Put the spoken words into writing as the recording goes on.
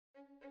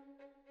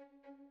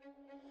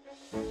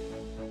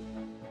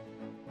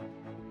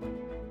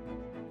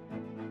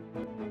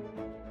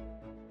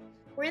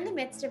We're in the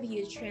midst of a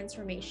huge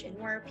transformation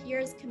where our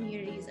peers,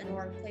 communities, and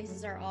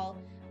workplaces are all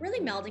really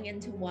melding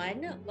into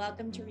one.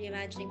 Welcome to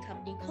Reimagining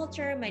Company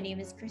Culture. My name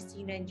is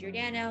Christina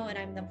Giordano, and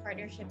I'm the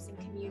Partnerships and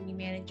Community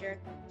Manager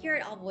here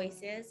at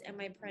AllVoices, and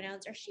my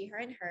pronouns are she, her,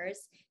 and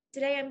hers.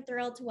 Today, I'm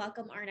thrilled to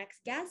welcome our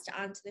next guest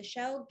onto the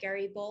show,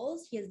 Gary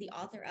Bolles. He is the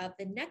author of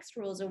The Next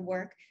Rules of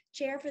Work,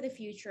 Chair for the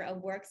Future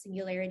of Work,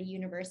 Singularity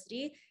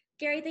University.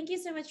 Gary, thank you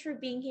so much for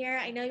being here.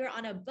 I know you're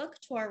on a book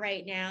tour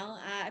right now.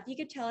 If you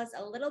could tell us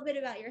a little bit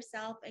about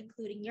yourself,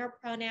 including your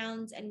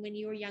pronouns, and when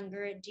you were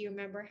younger, do you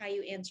remember how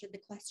you answered the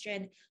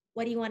question,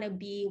 what do you want to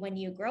be when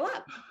you grow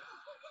up?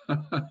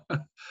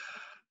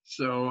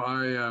 So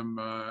I am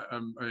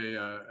I'm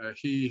a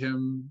he,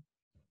 him,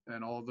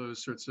 and all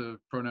those sorts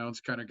of pronouns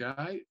kind of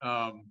guy.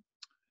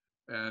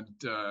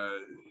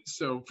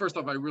 So first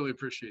off, I really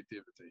appreciate the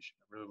invitation.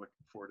 I'm really looking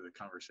forward to the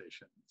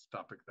conversation. It's a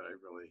topic that I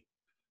really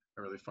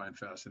find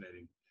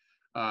fascinating.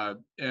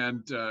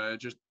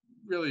 Just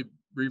really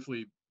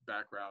briefly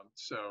background.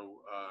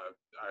 So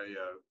I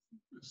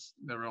was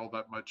never all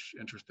that much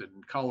interested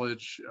in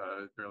college,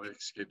 barely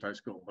escaped high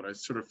school, but I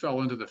sort of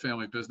fell into the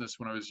family business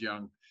when I was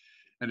young.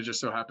 And it just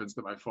so happens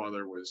that my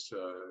father was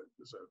a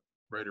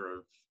writer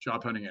of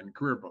job hunting and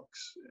career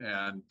books.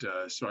 And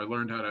so I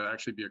learned how to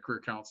actually be a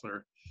career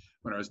counselor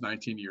when I was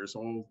 19 years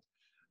old.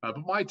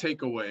 But my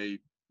takeaway,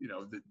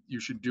 that you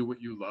should do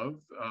what you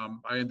love.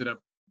 I ended up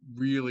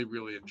really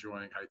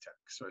enjoying high tech.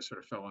 So I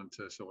sort of fell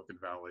into Silicon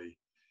Valley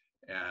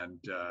and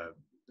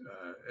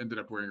ended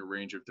up wearing a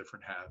range of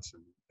different hats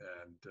and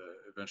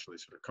eventually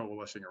sort of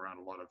coalescing around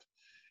a lot of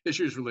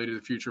issues related to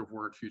the future of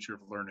work, future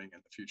of learning,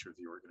 and the future of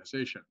the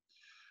organization.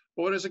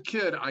 But as a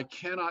kid, I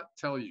cannot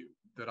tell you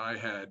that I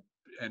had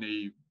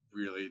any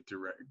really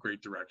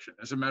great direction.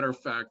 As a matter of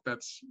fact,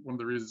 that's one of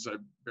the reasons I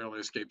barely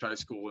escaped high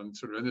school and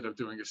sort of ended up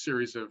doing a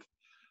series of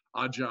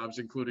odd jobs,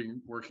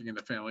 including working in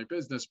the family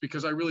business,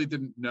 because I really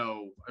didn't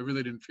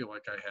feel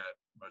like I had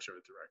much of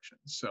a direction.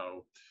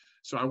 So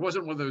I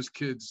wasn't one of those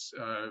kids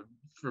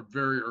from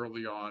very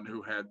early on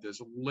who had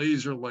this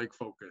laser-like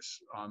focus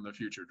on the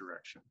future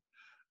direction.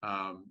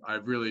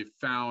 I've really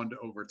found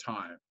over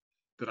time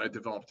that I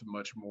developed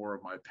much more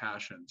of my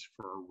passions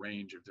for a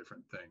range of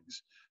different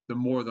things, the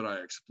more that I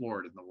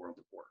explored in the world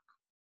of work.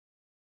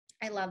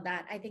 I love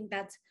that. I think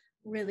that's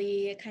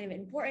really kind of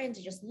important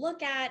to just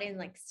look at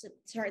and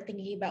start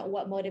thinking about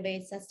what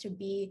motivates us to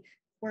be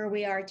where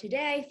we are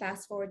today.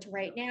 Fast forward to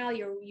right now,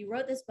 you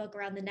wrote this book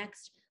around the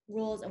next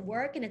rules of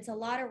work, and it's a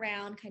lot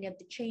around kind of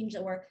the change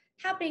that we're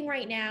happening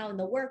right now in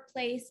the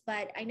workplace.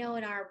 But I know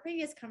in our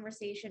previous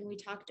conversation, we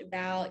talked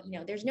about,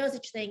 there's no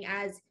such thing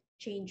as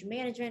change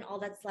management. All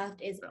that's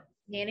left is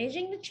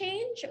managing the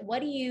change.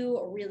 What do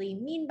you really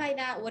mean by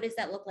that? What does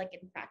that look like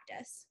in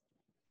practice?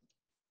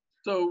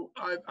 So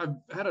I've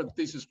had a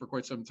thesis for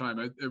quite some time.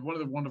 One of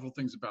the wonderful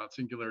things about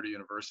Singularity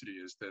University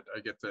is that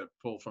I get to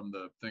pull from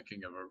the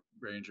thinking of a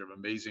range of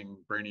amazing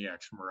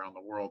brainiacs from around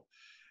the world.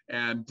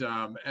 And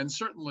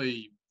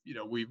certainly,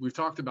 we've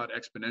talked about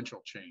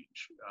exponential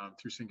change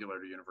through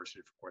Singularity University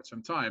for quite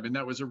some time. And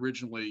that was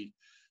originally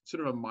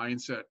sort of a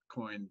mindset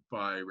coined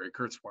by Ray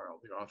Kurzweil,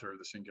 the author of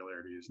The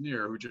Singularity is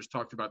Near, who just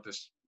talked about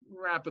this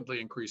rapidly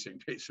increasing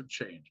pace of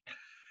change.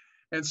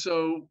 And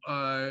so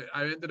I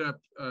ended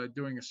up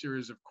doing a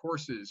series of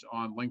courses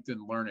on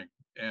LinkedIn Learning,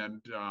 and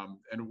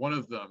one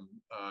of them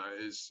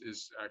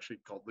is actually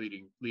called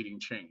Leading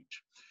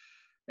Change,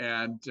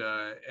 and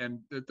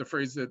the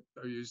phrase that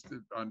I used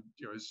on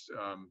is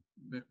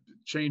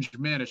change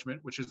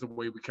management, which is the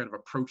way we kind of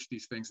approach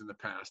these things in the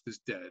past, is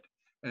dead,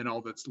 and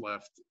all that's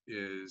left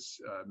is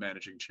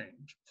managing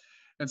change.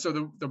 And so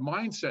the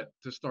mindset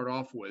to start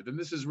off with, and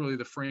this is really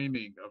the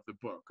framing of the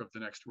book of The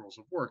Next Rules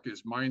of Work,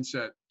 is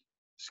mindset,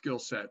 skill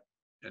set,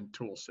 and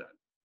tool set.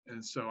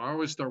 And so I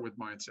always start with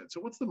mindset. So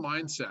what's the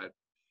mindset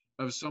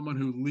of someone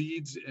who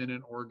leads in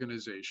an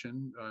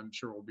organization? I'm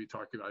sure we'll be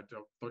talking about, I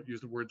don't use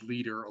the word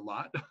leader a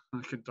lot. I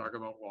can talk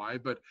about why,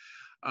 but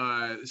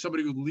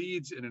somebody who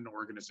leads in an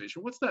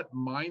organization, what's that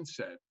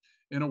mindset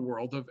in a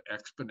world of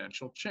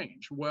exponential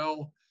change?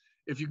 Well,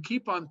 if you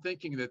keep on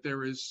thinking that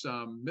there is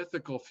some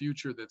mythical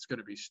future that's going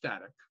to be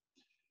static,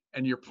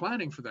 and you're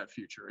planning for that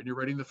future, and you're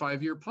writing the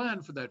 5-year plan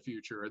for that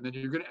future, and then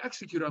you're going to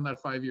execute on that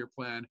 5-year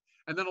plan,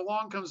 and then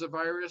along comes a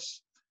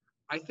virus,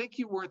 I think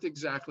you weren't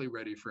exactly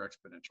ready for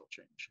exponential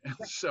change.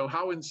 So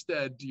how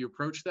instead do you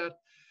approach that?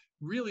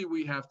 Really,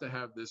 we have to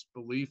have this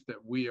belief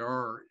that we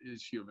are,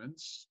 as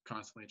humans,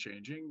 constantly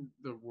changing.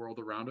 The world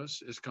around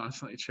us is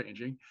constantly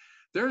changing.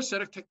 There are a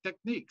set of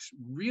techniques,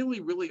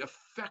 really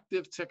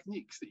effective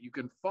techniques that you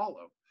can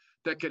follow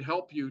that could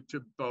help you to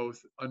both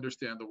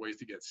understand the ways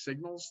to get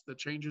signals that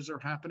changes are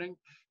happening,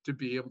 to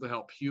be able to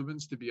help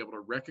humans to be able to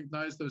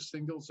recognize those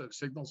signals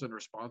and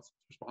respond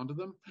to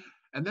them,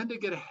 and then to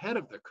get ahead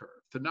of the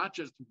curve, to not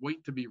just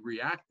wait to be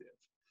reactive.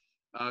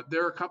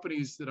 There are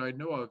companies that I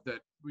know of that,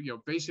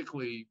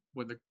 basically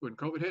when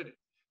COVID hit,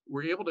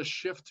 were able to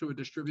shift to a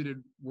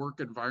distributed work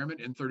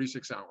environment in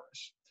 36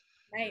 hours.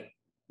 Right.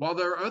 While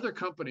there are other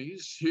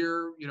companies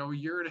here, a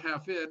year and a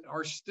half in,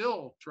 are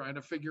still trying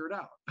to figure it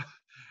out.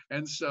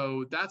 And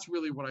so that's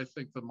really what I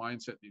think the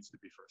mindset needs to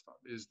be first off,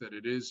 is that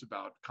it is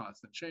about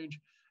constant change.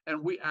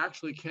 And we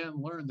actually can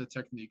learn the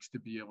techniques to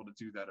be able to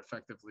do that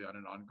effectively on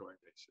an ongoing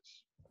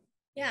basis.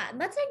 Yeah, and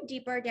let's dig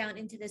deeper down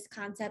into this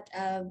concept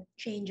of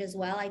change as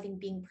well. I think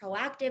being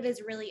proactive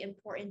is really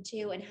important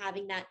too, and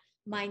having that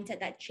mindset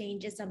that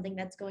change is something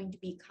that's going to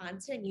be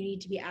constant. You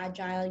need to be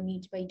agile, you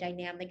need to be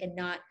dynamic and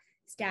not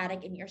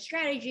static in your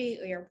strategy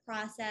or your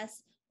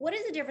process. What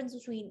is the difference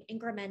between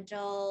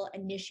incremental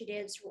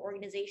initiatives for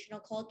organizational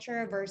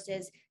culture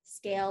versus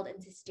scaled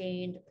and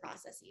sustained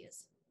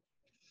processes?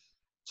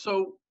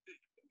 So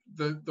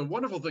the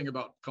wonderful thing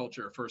about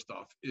culture, first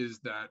off, is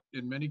that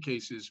in many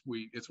cases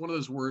it's one of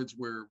those words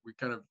where we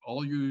kind of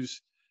all use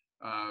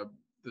uh,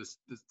 this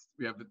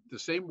we have the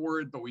same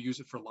word, but we use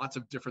it for lots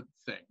of different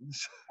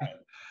things.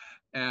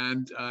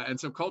 And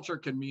so culture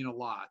can mean a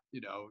lot,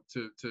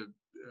 to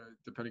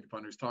depending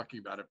upon who's talking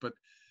about it. But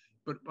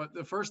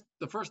the first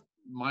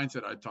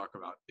mindset I'd talk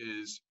about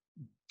is,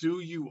 do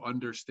you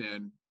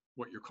understand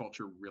what your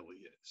culture really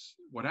is?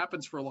 What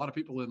happens for a lot of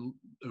people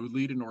who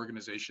lead in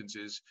organizations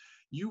is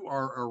you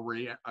are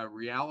a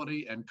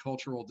reality and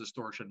cultural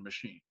distortion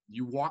machine.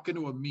 You walk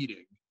into a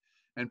meeting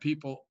and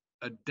people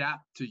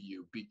adapt to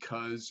you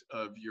because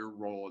of your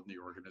role in the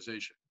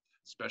organization,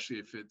 especially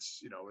if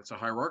it's a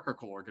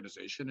hierarchical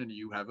organization and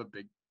you have a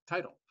big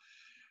title.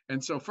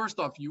 And so, first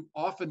off, you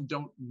often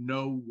don't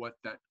know what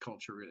that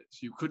culture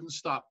is. You couldn't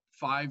stop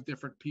 5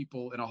 different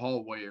people in a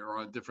hallway or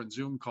on different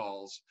Zoom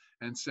calls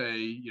and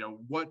say,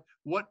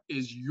 what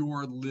is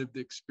your lived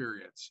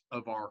experience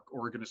of our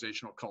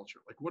organizational culture?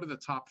 Like, what are the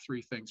top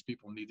 3 things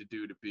people need to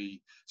do to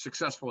be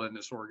successful in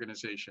this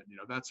organization?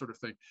 That sort of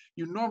thing.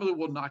 You normally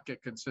will not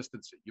get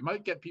consistency. You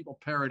might get people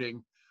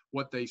parroting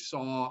what they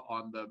saw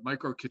on the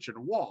micro kitchen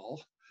wall,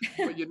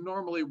 but you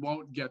normally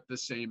won't get the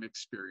same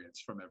experience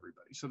from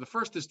everybody. So the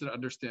first is to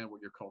understand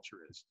what your culture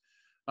is.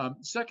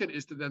 Second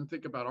is to then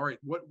think about, all right,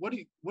 what do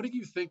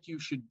you think you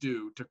should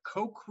do to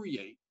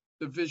co-create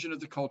the vision of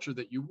the culture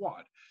that you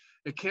want?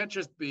 It can't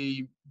just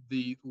be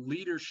the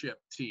leadership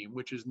team,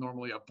 which is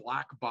normally a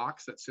black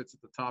box that sits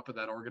at the top of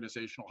that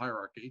organizational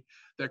hierarchy,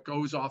 that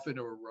goes off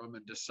into a room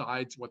and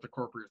decides what the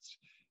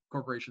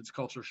corporation's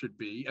culture should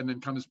be, and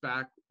then comes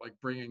back like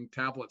bringing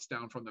tablets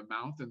down from the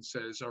mouth and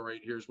says, all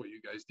right, here's what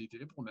you guys need to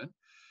implement.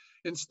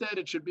 Instead,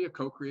 it should be a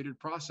co-created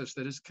process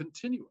that is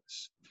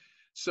continuous.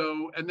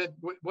 So, and then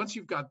once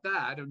you've got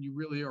that, and you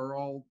really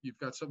you've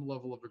got some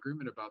level of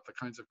agreement about the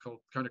kind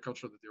of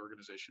culture that the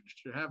organization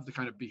should have, the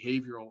kind of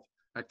behavioral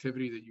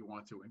activity that you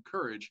want to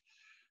encourage,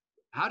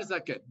 how does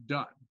that get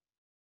done?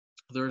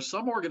 There are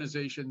some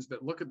organizations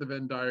that look at the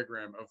Venn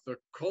diagram of the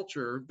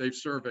culture they've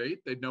surveyed.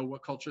 They know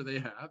what culture they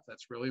have.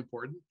 That's really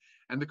important.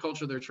 And the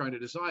culture they're trying to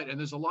design. And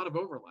there's a lot of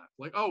overlap.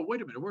 Like, oh,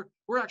 wait a minute,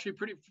 we're actually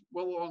pretty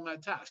well along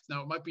that task.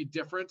 Now, it might be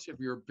different. If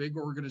you're a big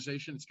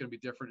organization, it's going to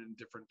be different in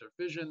different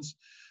divisions,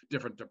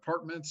 different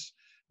departments,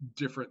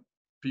 different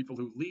people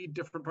who lead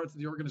different parts of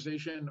the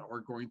organization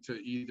are going to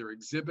either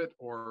exhibit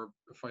or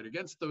fight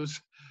against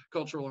those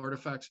cultural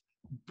artifacts.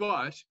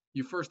 But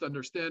you first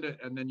understand it,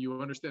 and then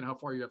you understand how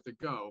far you have to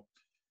go.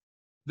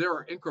 There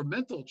are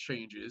incremental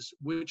changes,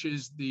 which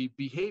is the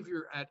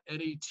behavior at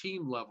any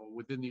team level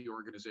within the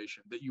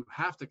organization that you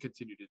have to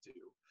continue to do.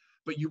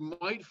 But you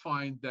might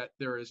find that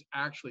there is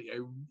actually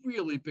a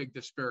really big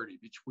disparity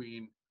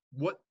between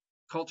what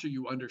culture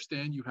you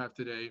understand you have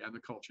today and the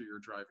culture you're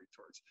driving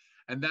towards.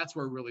 And that's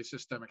where really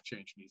systemic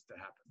change needs to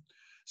happen.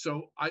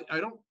 So I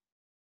don't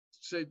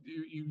say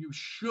you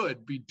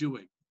should be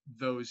doing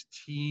those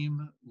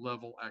team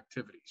level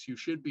activities. You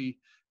should be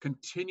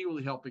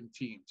continually helping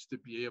teams to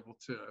be able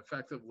to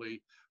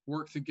effectively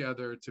work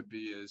together, to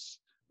be as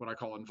what I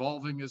call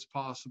involving as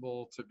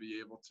possible, to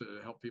be able to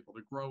help people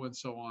to grow and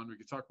so on. We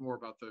could talk more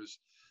about those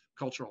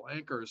cultural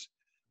anchors,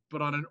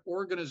 but on an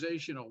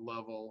organizational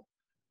level,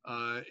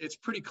 it's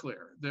pretty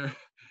clear.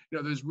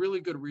 There's really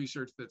good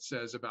research that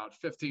says about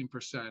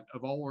 15%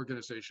 of all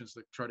organizations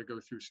that try to go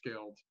through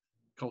scaled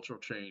cultural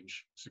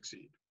change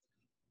succeed.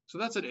 So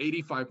that's an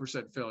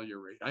 85% failure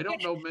rate. I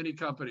don't know many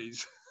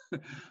companies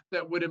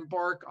that would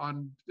embark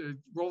on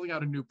rolling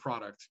out a new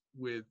product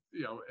with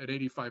an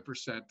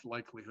 85%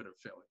 likelihood of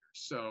failure.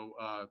 So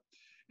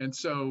and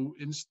so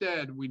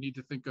instead, we need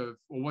to think of,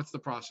 well, what's the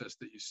process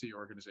that you see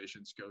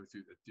organizations go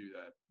through that do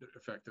that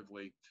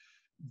effectively?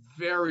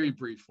 Very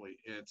briefly,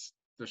 it's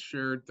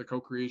the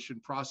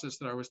co-creation process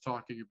that I was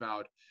talking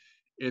about.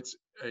 It's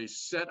a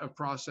set of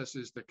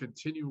processes that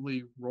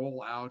continually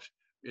roll out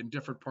in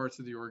different parts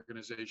of the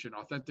organization,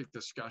 authentic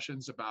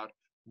discussions about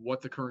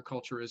what the current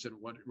culture is and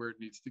where it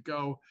needs to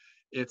go.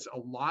 It's a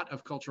lot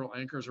of cultural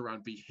anchors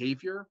around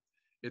behavior.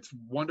 It's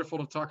wonderful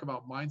to talk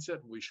about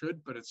mindset, and we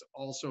should, but it's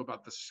also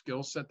about the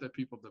skill set that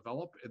people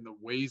develop and the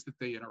ways that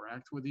they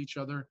interact with each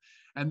other.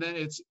 And then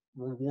it's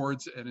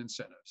rewards and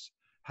incentives.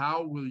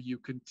 How will you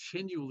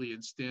continually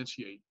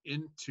instantiate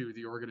into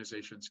the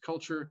organization's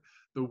culture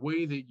the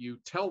way that you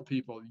tell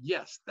people,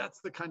 yes, that's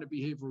the kind of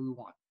behavior we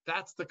want.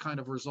 That's the kind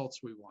of results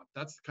we want.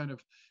 That's the kind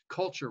of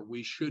culture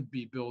we should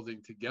be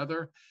building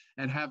together,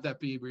 and have that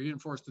be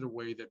reinforced in a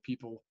way that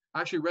people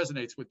actually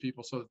resonates with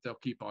people so that they'll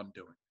keep on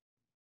doing.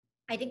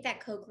 I think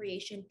that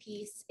co-creation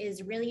piece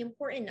is really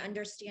important,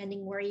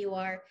 understanding where you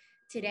are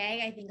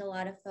today. I think a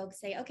lot of folks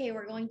say, okay,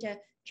 we're going to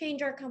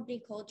change our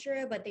company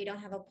culture, but they don't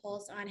have a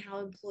pulse on how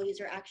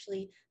employees are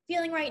actually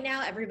feeling right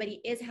now.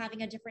 Everybody is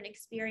having a different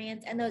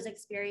experience, and those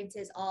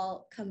experiences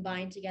all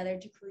combine together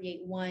to create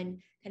one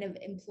kind of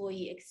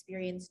employee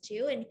experience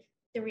too. And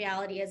the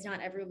reality is not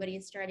everybody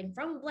is starting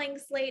from a blank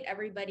slate.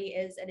 Everybody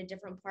is at a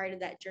different part of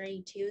that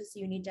journey too. So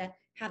you need to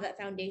have that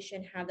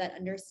foundation, have that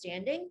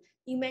understanding.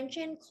 You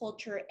mentioned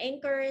culture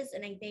anchors,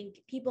 and I think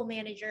people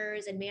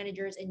managers and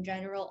managers in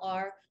general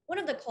are one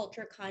of the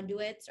culture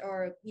conduits,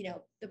 or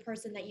the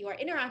person that you are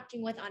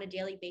interacting with on a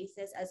daily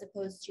basis, as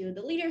opposed to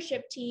the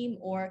leadership team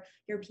or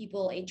your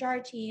people HR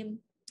team,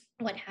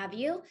 what have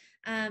you.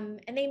 And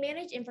they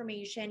manage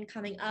information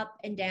coming up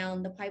and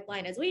down the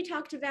pipeline, as we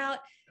talked about.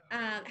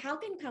 How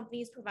can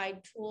companies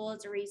provide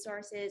tools,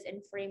 resources,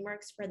 and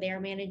frameworks for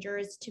their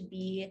managers to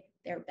be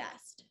their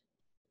best?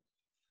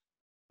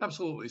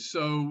 Absolutely.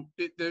 So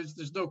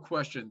there's no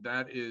question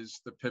that is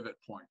the pivot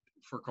point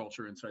for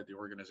culture inside the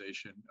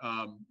organization.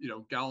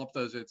 Gallup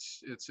does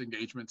its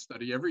engagement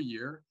study every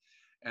year,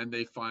 and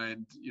they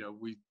find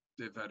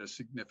they've had a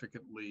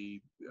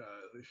significantly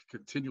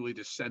continually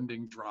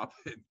descending drop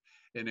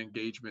in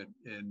engagement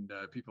in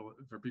people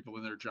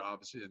in their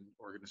jobs in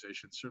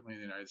organizations, certainly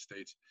in the United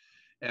States,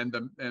 and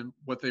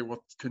what they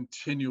will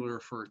continually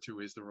refer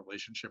to is the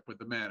relationship with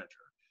the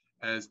manager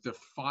as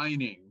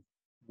defining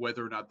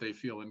whether or not they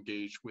feel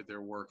engaged with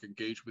their work,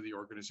 engaged with the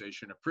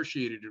organization,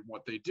 appreciated in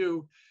what they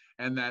do.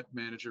 And that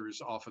manager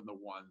is often the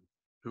one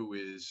who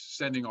is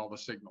sending all the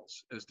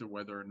signals as to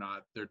whether or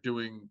not they're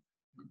doing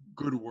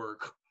good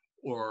work,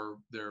 or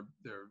there's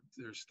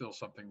still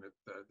something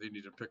that they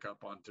need to pick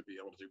up on to be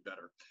able to do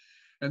better.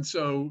 And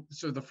so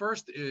the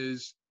first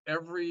is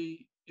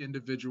every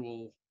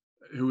individual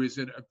who is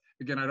in,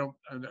 again, I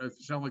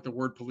sound like the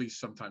word police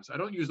sometimes. I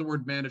don't use the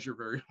word manager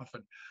very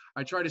often.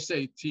 I try to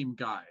say team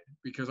guide,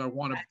 because I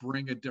want to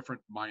bring a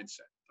different mindset.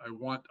 I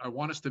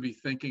want us to be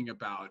thinking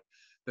about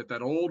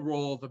that old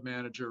role of the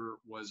manager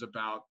was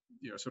about,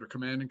 sort of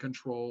command and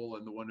control,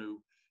 and the one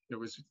who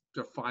was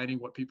defining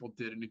what people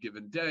did in a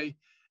given day.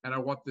 And I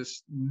want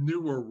this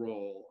newer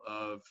role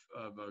of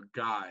a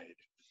guide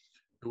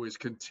who is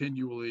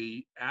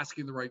continually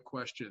asking the right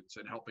questions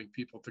and helping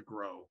people to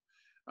grow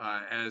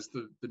as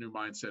the new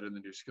mindset and the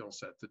new skill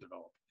set to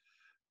develop.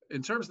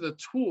 In terms of the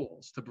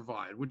tools to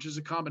provide, which is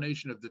a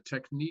combination of the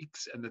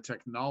techniques and the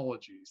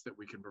technologies that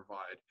we can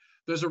provide,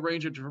 there's a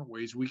range of different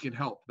ways we can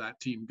help that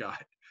team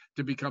guide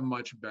to become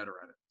much better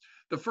at it.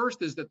 The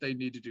first is that they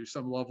need to do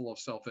some level of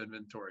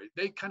self-inventory.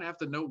 They kind of have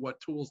to know what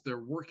tools they're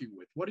working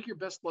with. What are your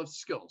best loved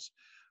skills?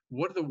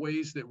 What are the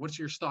ways what's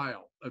your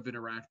style of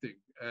interacting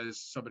as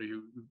somebody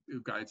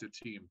who guides a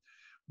team?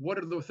 What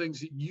are the things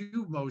that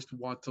you most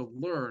want to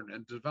learn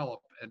and develop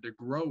and to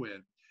grow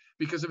in?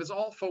 Because if it's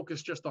all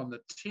focused just on the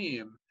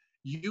team,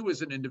 you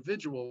as an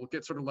individual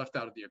get sort of left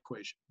out of the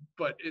equation.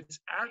 But it's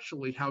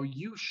actually how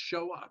you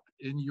show up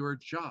in your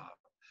job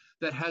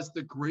that has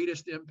the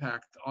greatest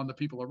impact on the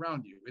people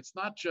around you. It's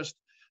not just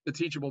the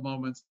teachable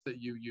moments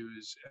that you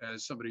use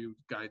as somebody who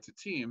guides a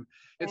team.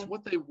 It's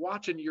what they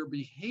watch in your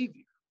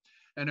behavior.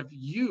 And if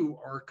you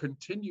are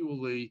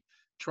continually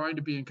trying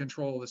to be in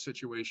control of the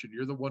situation,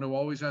 you're the one who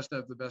always has to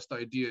have the best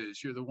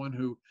ideas, you're the one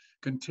who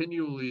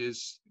continually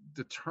is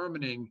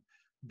determining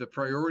the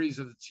priorities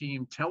of the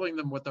team, telling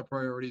them what the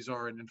priorities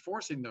are and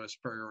enforcing those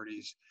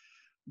priorities,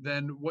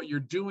 then what you're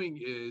doing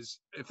is,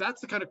 if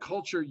that's the kind of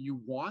culture you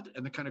want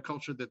and the kind of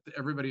culture that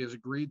everybody has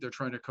agreed they're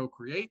trying to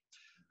co-create,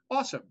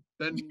 awesome,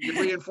 then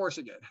you're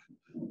reinforcing it.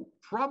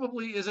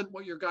 Probably isn't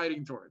what you're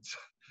guiding towards.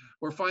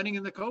 We're finding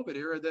in the COVID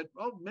era that,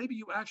 maybe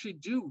you actually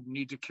do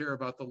need to care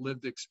about the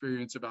lived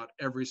experience about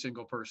every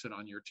single person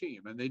on your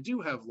team. And they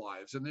do have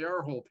lives and they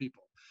are whole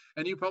people.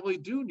 And you probably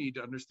do need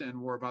to understand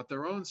more about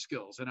their own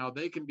skills and how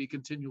they can be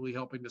continually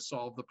helping to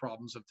solve the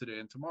problems of today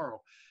and tomorrow,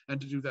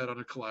 and to do that on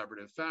a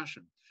collaborative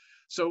fashion.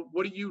 So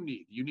what do you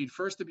need? You need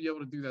first to be able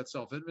to do that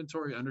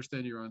self-inventory,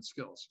 understand your own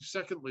skills.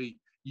 Secondly,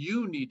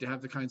 you need to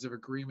have the kinds of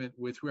agreement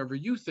with whoever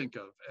you think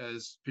of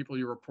as people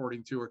you're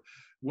reporting to, or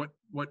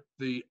what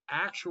the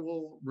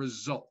actual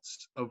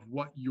results of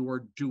what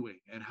you're doing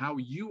and how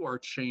you are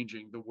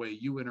changing the way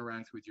you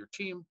interact with your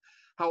team,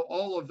 how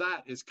all of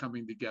that is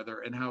coming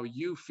together, and how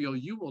you feel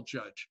you will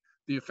judge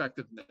the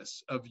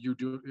effectiveness of you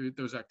doing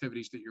those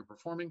activities that you're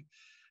performing.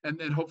 And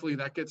then hopefully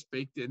that gets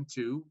baked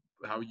into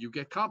how you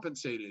get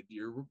compensated,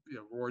 your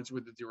rewards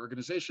with the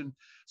organization.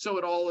 So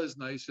it all is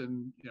nice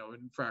and,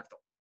 and fractal.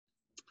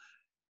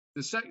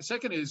 The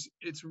second is,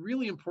 it's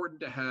really important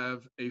to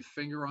have a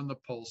finger on the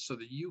pulse so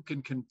that you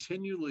can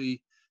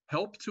continually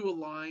help to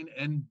align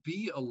and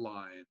be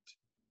aligned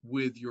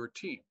with your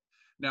team.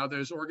 Now,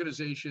 there's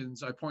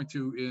organizations I point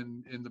to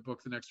in the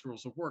book, The Next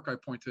Rules of Work. I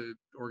point to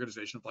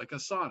organizations like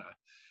Asana,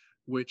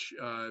 which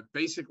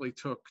basically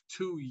took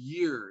 2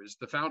 years.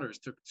 The founders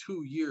took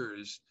 2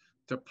 years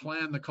to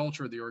plan the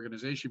culture of the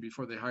organization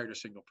before they hired a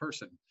single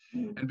person.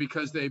 Mhm. And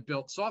because they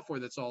built software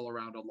that's all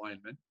around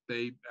alignment,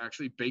 they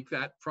actually bake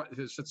that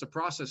sets of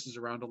processes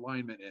around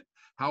alignment in.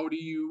 How do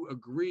you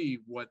agree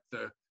what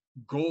the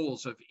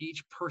goals of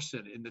each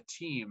person in the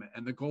team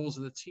and the goals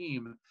of the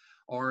team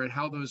are, and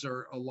how those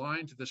are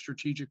aligned to the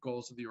strategic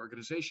goals of the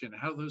organization,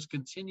 how those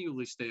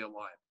continually stay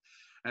aligned?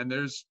 And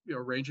there's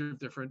a range of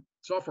different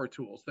software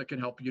tools that can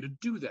help you to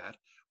do that,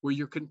 where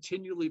you're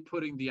continually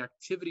putting the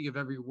activity of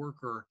every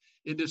worker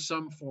into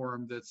some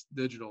form that's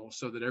digital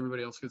so that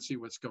everybody else can see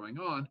what's going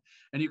on.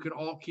 And you can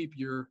all keep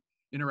your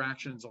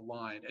interactions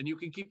aligned, and you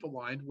can keep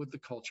aligned with the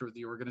culture of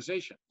the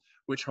organization,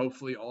 which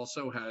hopefully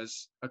also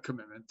has a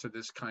commitment to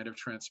this kind of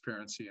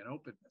transparency and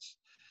openness.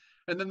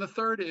 And then the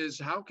third is,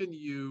 how can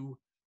you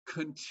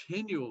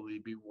continually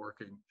be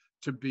working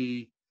to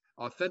be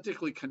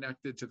authentically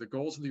connected to the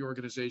goals of the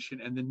organization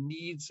and the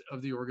needs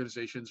of the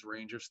organization's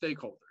range of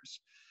stakeholders?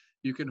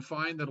 You can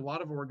find that a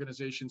lot of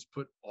organizations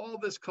put all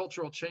this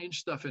cultural change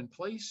stuff in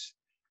place,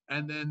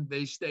 and then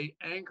they stay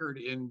anchored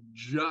in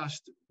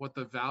just what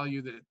the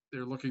value that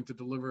they're looking to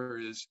deliver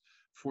is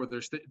for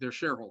their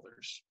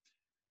shareholders,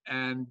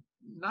 and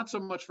not so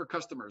much for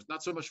customers,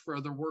 not so much for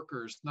other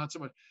workers, not so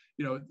much,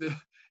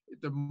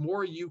 the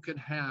more you can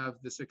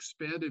have this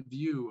expanded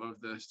view of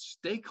the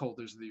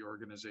stakeholders of the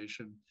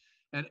organization,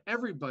 and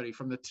everybody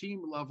from the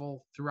team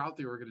level throughout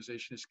the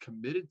organization is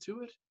committed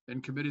to it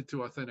and committed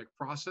to authentic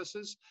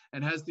processes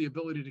and has the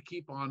ability to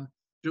keep on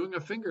doing a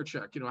finger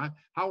check.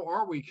 How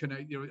are we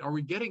connected? Are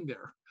we getting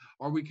there?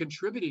 Are we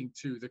contributing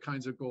to the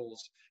kinds of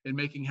goals in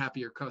making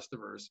happier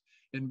customers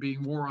and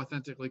being more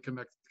authentically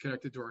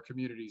connected to our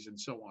communities and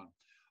so on?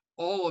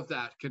 All of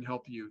that can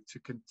help you to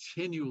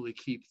continually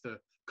keep the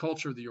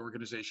culture of the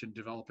organization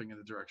developing in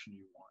the direction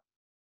you want.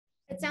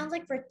 It sounds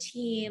like for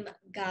team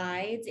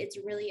guides, it's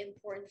really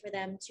important for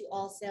them to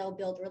also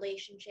build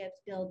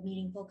relationships, build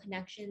meaningful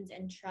connections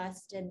and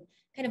trust, and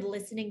kind of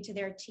listening to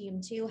their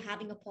team too,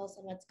 having a pulse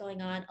on what's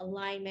going on,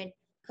 alignment,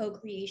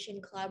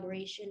 co-creation,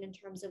 collaboration in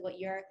terms of what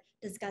you're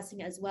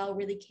discussing as well,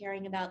 really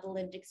caring about the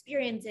lived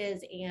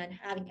experiences and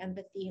having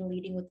empathy and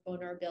leading with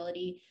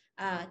vulnerability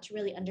to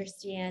really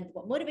understand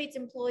what motivates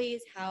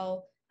employees,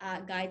 how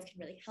guides can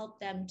really help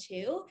them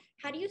too.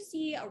 How do you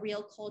see a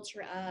real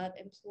culture of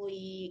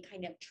employee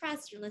kind of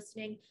trust and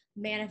listening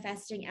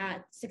manifesting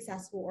at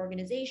successful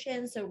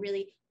organizations? So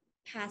really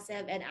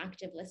passive and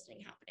active listening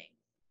happening.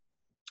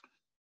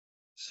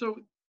 So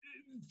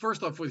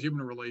first off, with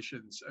human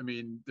relations, I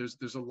mean,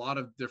 there's a lot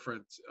of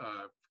different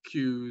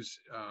cues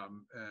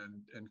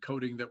and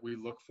coding that we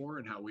look for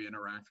and how we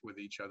interact with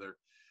each other.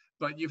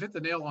 But you've hit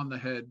the nail on the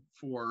head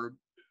for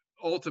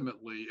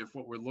ultimately, if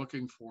what we're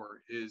looking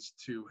for is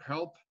to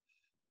help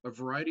a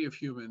variety of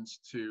humans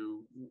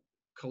to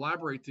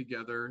collaborate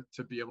together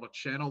to be able to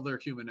channel their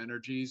human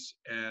energies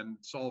and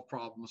solve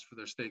problems for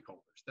their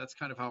stakeholders. That's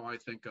kind of how I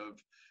think of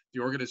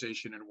the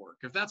organization and work.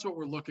 If that's what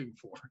we're looking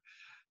for,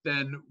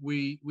 then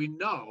we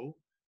know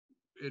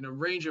in a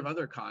range of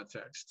other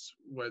contexts,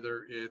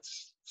 whether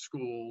it's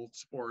school,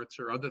 sports,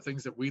 or other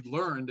things that we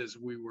learned as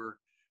we were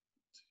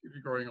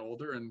growing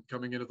older and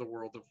coming into the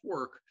world of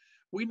work,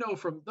 we know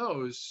from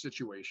those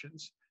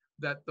situations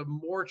that the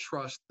more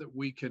trust that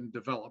we can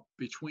develop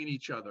between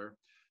each other,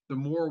 the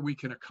more we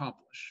can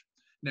accomplish.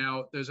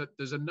 Now, there's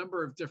a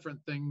number of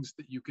different things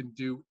that you can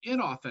do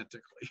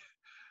inauthentically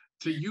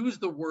to use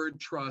the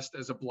word trust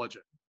as a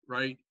bludgeon,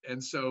 right?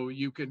 And so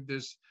you can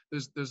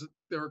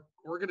there are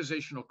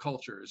organizational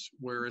cultures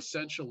where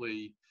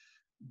essentially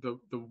the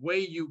way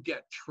you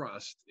get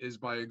trust is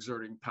by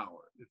exerting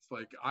power. It's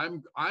like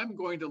I'm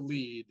going to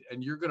lead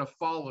and you're going to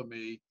follow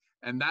me,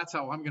 and that's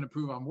how I'm going to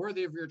prove I'm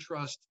worthy of your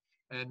trust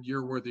and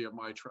you're worthy of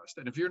my trust.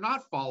 And if you're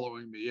not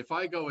following me, if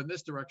I go in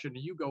this direction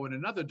and you go in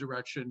another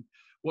direction,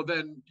 well,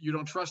 then you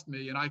don't trust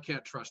me and I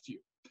can't trust you.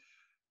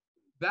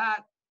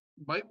 That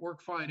might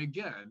work fine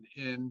again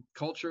in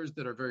cultures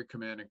that are very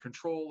command and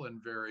control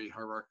and very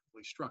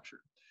hierarchically structured.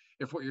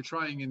 If what you're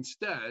trying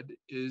instead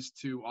is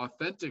to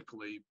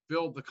authentically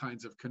build the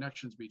kinds of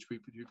connections between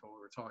people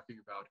we're talking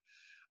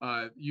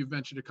about, you've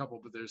mentioned a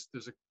couple, but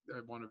I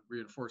want to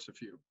reinforce a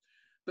few.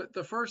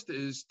 The first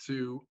is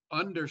to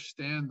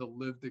understand the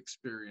lived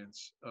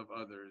experience of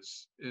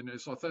others in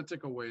as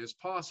authentic a way as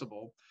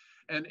possible.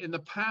 And in the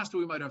past,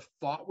 we might have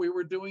thought we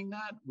were doing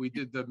that. We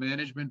did the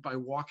management by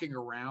walking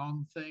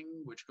around thing,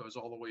 which goes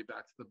all the way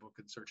back to the book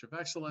In Search of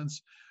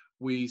Excellence.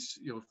 We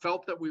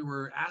felt that we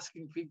were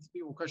asking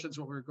people questions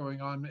what were going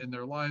on in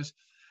their lives.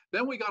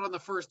 Then we got on the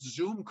first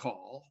Zoom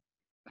call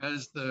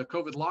as the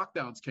COVID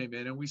lockdowns came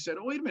in, and we said,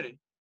 oh, wait a minute,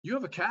 you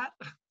have a cat?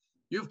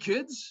 You have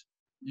kids?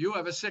 You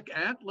have a sick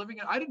aunt living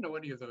in, I didn't know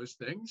any of those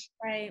things.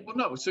 Right. Well,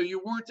 no, so you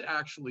weren't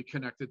actually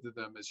connected to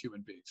them as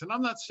human beings. And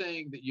I'm not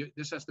saying that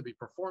this has to be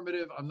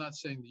performative. I'm not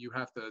saying that you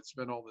have to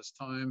spend all this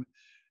time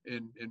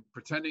in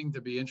pretending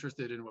to be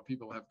interested in what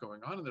people have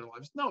going on in their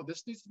lives. No,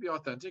 this needs to be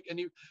authentic.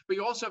 But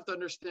you also have to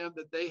understand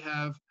that they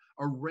have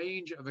a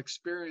range of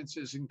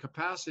experiences and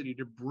capacity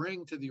to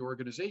bring to the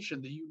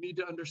organization that you need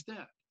to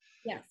understand.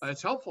 Yes,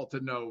 It's helpful to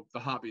know the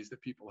hobbies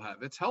that people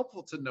have. It's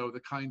helpful to know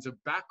the kinds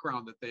of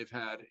background that they've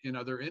had in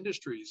other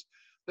industries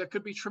that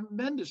could be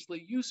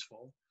tremendously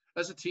useful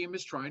as a team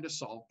is trying to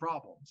solve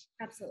problems.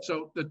 absolutely.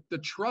 So the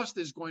trust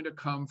is going to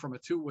come from a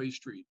two-way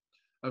street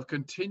of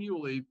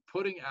continually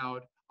putting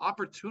out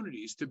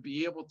opportunities to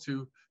be able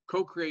to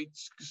co-create,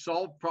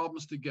 solve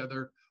problems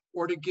together,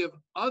 or to give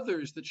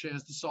others the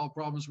chance to solve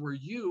problems where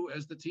you,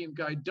 as the team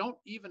guy, don't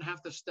even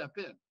have to step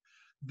in.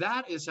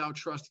 That is how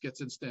trust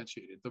gets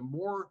instantiated. The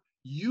more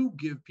you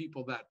give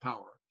people that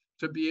power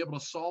to be able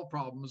to solve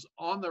problems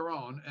on their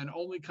own and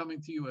only coming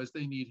to you as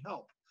they need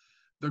help,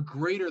 the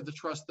greater the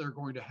trust they're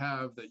going to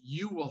have that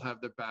you will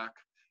have their back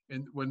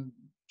and when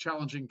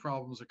challenging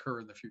problems occur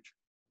in the future.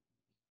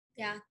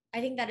 Yeah, I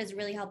think that is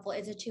really helpful.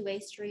 It's a two-way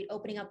street,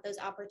 opening up those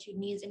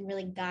opportunities and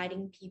really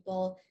guiding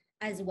people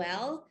as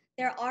well.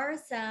 There are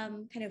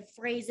some kind of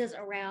phrases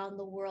around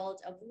the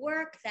world of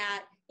work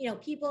that,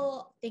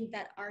 people think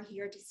that are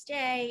here to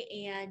stay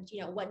and,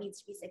 what needs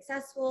to be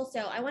successful.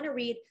 So I want to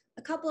read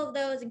a couple of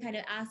those and kind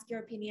of ask your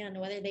opinion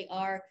on whether they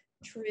are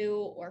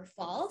true or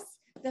false.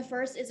 The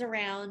first is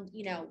around,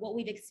 what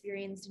we've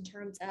experienced in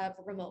terms of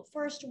a remote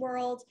first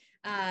world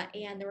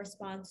and the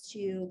response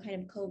to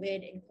kind of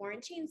COVID and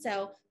quarantine.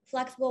 So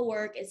flexible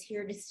work is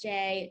here to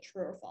stay,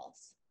 true or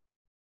false?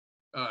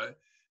 Uh,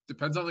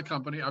 Depends on the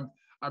company.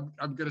 I'm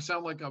going to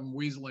sound like I'm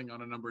weaseling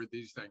on a number of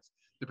these things.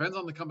 Depends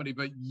on the company,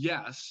 but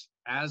yes,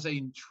 as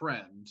a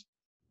trend,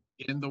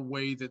 in the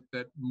way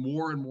that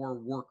more and more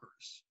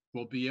workers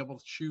will be able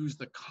to choose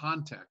the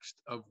context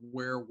of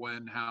where,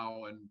 when,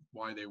 how, and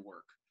why they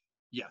work.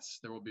 Yes,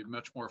 there will be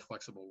much more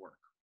flexible work.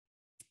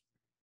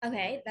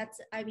 Okay,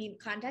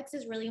 context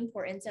is really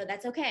important. So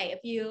that's okay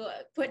if you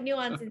put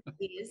nuance into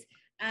these.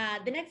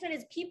 The next one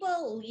is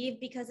people leave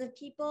because of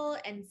people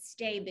and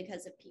stay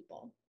because of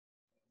people.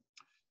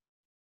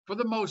 For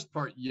the most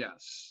part,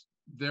 yes.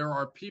 There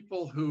are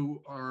people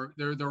who are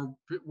they're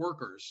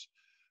workers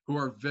who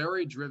are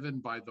very driven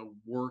by the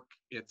work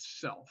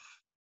itself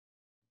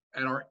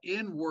and are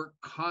in work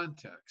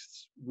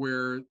contexts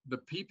where the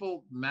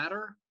people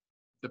matter,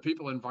 the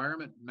people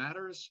environment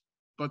matters,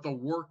 but the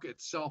work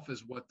itself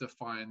is what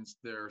defines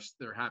their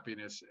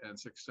happiness and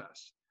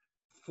success.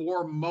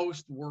 For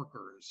most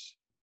workers,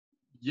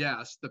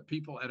 yes, the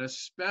people, and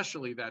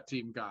especially that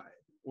team guide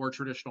or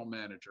traditional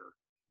manager,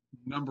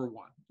 number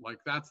one, like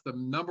that's the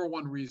number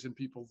one reason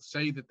people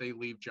say that they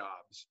leave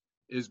jobs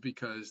is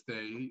because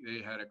they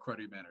had a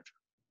cruddy manager.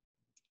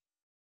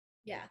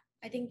 Yeah,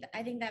 I think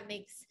that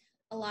makes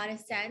a lot of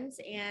sense,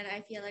 and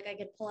I feel like I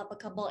could pull up a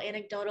couple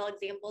anecdotal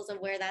examples of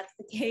where that's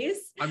the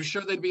case. I'm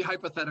sure they'd be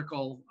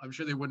hypothetical. I'm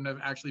sure they wouldn't have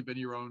actually been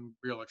your own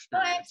real Oh,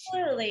 experience.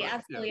 absolutely, But yeah,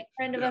 absolutely, a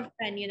friend of yeah, a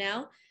friend.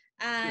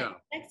 yeah.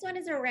 Next one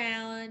is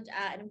around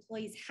an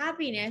employee's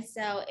happiness.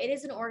 So it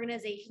is an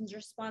organization's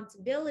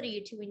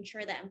responsibility to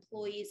ensure that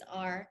employees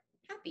are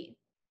happy.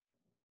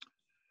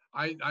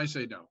 I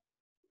say no.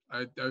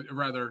 I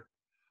rather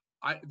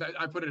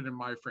I put it in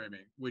my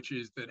framing, which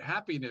is that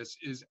happiness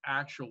is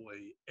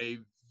actually a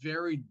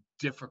very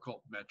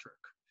difficult metric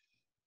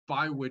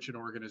by which an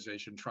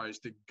organization tries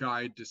to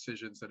guide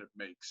decisions that it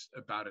makes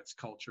about its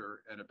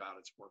culture and about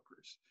its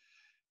workers,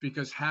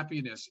 because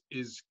happiness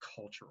is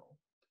cultural.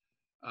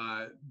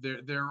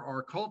 There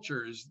are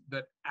cultures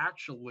that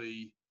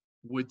actually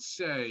would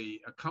say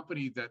a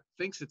company that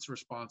thinks it's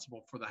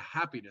responsible for the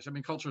happiness. I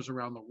mean, cultures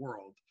around the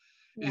world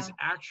is Yeah.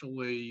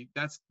 actually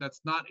that's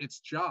not its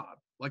job.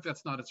 Like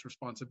that's not its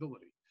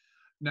responsibility.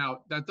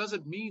 Now, that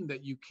doesn't mean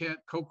that you can't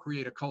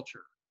co-create a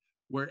culture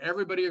where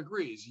everybody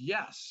agrees,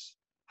 yes,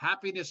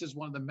 happiness is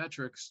one of the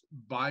metrics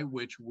by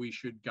which we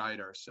should guide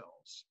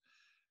ourselves.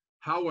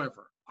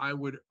 However, I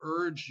would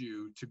urge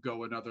you to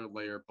go another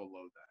layer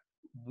below that.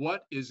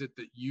 What is it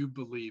that you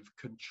believe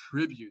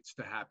contributes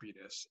to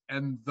happiness?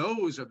 And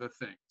those are the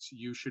things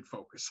you should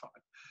focus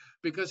on,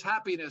 because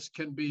happiness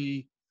can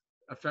be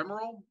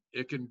ephemeral,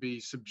 it can be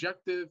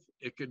subjective,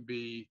 it can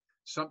be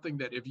something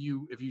that if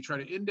you try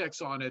to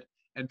index on it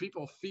and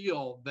people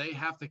feel they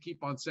have to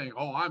keep on saying,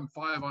 oh, I'm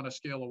 5 on a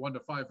scale of 1 to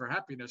 5 for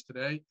happiness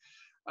today,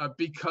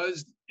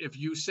 because if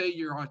you say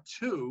you're on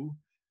 2,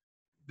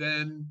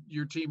 then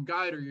your team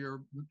guide or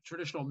your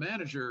traditional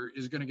manager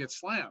is going to get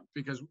slammed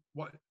because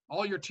what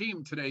all your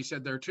team today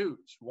said they're 2s.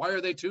 Why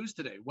are they 2s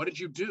today? What did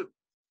you do?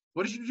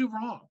 What did you do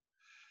wrong?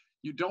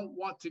 You don't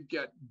want to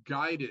get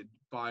guided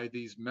by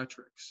these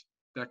metrics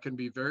that can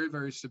be very,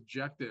 very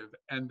subjective,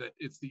 and that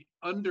it's the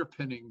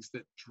underpinnings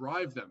that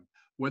drive them,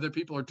 whether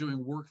people are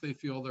doing work they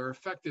feel they're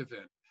effective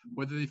in,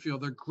 whether they feel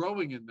they're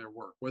growing in their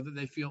work, whether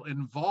they feel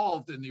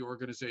involved in the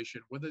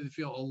organization, whether they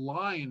feel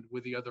aligned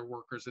with the other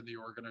workers in the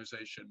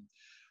organization.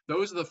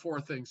 Those are the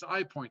 4 things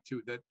I point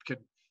to that can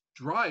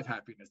drive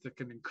happiness, that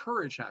can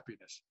encourage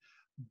happiness,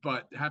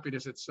 but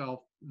happiness itself,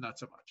 not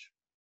so much.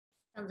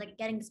 Sounds like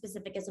getting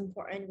specific is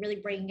important, really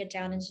breaking it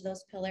down into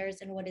those pillars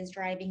and what is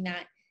driving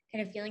that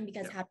kind of feeling,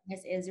 because Yeah,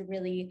 happiness is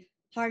really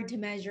hard to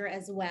measure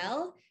as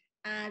well.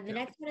 The yeah.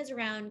 next one is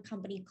around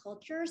company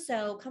culture.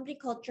 So, company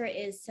culture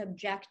is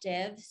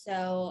subjective.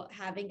 So,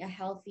 having a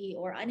healthy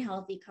or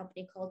unhealthy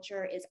company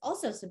culture is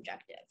also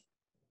subjective.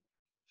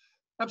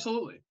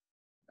 Absolutely.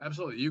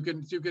 Absolutely. You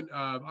can,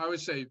 I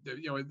always say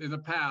that, in the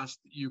past,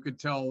 you could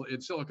tell in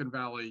Silicon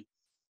Valley,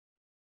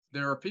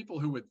 there are people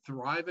who would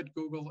thrive at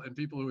Google and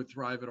people who would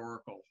thrive at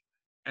Oracle,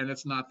 and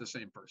it's not the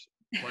same person.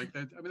 Like,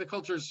 I mean, the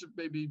cultures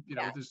maybe,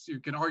 Yeah. you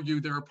can argue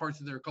there are parts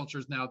of their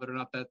cultures now that are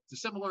not that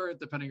dissimilar,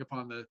 depending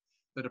upon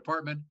the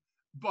department,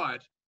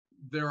 but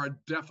there are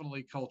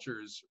definitely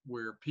cultures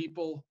where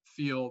people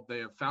feel they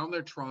have found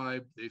their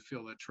tribe, they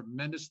feel that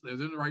they're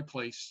in the right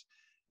place,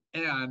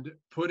 and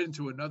put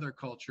into another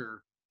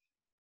culture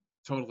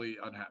totally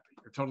unhappy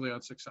or totally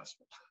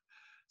unsuccessful.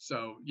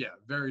 So yeah,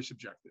 very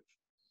subjective.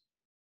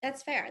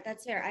 That's fair.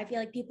 That's fair. I feel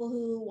like people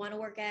who want to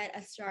work at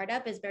a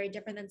startup is very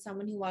different than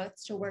someone who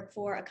wants to work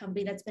for a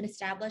company that's been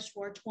established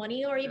for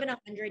 20 or Yeah, even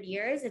 100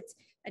 years. It's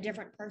a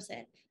different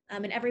person.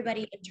 And yeah,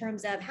 everybody, in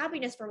terms of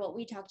happiness, for what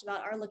we talked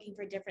about, are looking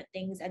for different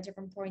things at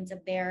different points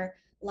of their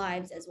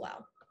lives as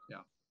well.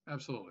 yeah,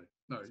 absolutely.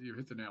 No, you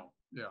hit the nail.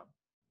 Yeah.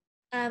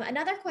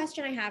 Another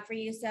question I have for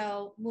you,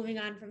 so moving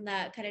on from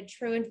the kind of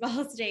true and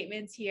false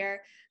statements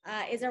here,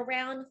 is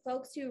around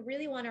folks who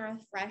really want to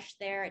refresh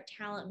their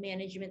talent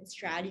management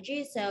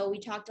strategy. So we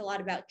talked a lot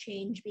about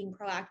change, being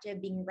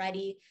proactive, being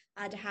ready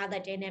to have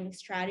that dynamic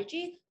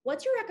strategy.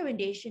 What's your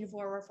recommendation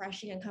for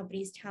refreshing a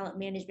company's talent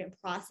management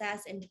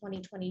process in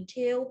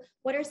 2022?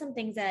 What are some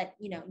things that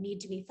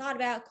need to be thought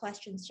about,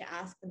 questions to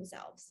ask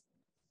themselves?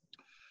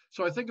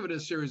 So I think of it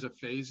as a series of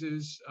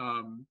phases,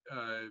 and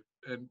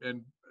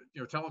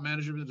talent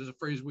management is a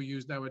phrase we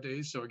use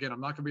nowadays. So again, I'm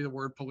not going to be the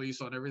word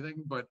police on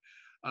everything, but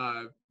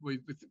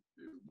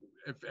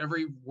if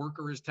every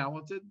worker is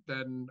talented,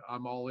 then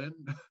I'm all in.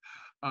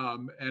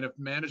 And if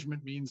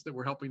management means that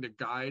we're helping to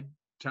guide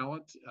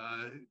talent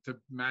to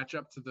match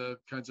up to the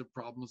kinds of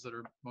problems that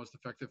are most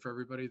effective for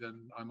everybody,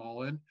 then I'm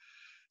all in.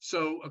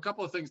 So a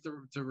couple of things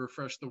to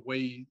refresh the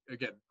way.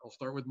 Again, I'll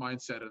start with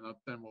mindset, and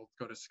then we'll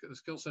go to the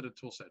skill set and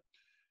tool set.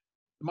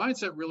 The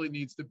mindset really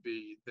needs to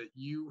be that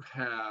you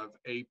have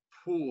a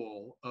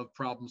pool of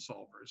problem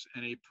solvers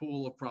and a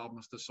pool of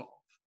problems to solve.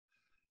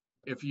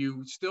 If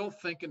you still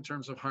think in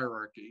terms of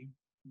hierarchy,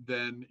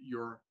 then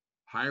your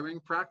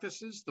hiring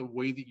practices, the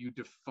way that you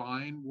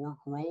define work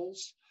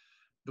roles,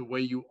 the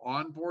way you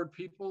onboard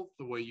people,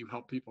 the way you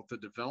help people to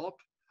develop,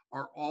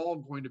 are all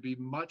going to be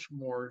much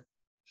more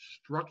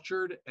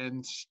structured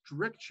and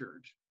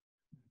strictured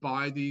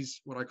by these,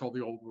 what I call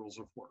the old rules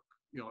of work.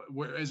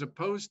 As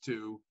opposed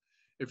to,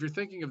 if you're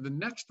thinking of the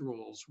next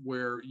rules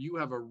where you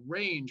have a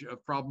range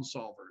of problem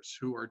solvers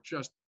who are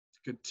just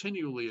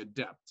continually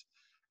adept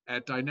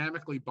at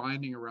dynamically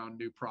binding around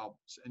new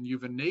problems, and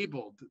you've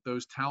enabled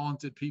those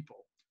talented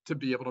people to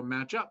be able to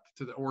match up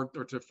to or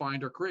to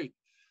find or create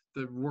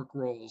the work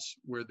roles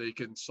where they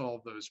can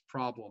solve those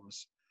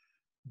problems.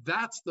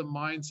 That's the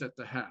mindset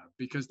to have,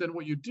 because then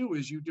what you do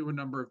is you do a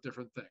number of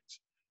different things.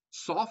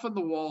 Soften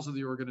the walls of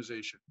the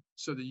organization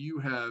so that you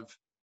have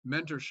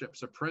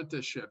mentorships,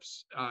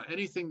 apprenticeships,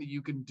 anything that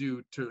you can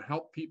do to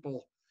help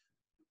people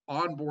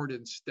onboard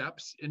in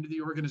steps into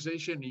the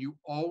organization. You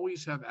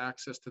always have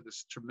access to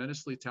this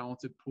tremendously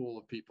talented pool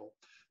of people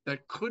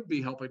that could be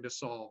helping to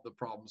solve the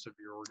problems of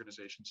your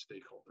organization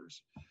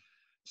stakeholders.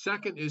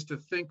 Second is to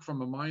think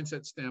from a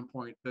mindset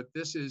standpoint that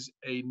this is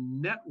a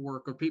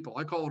network of people.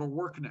 I call it a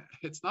work net.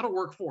 It's not a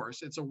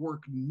workforce, it's a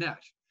work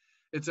net.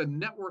 It's a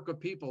network of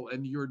people,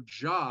 and your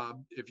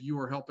job, if you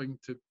are helping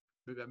to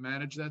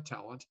manage that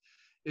talent,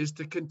 is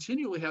to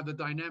continually have the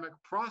dynamic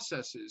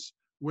processes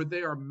where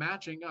they are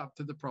matching up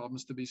to the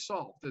problems to be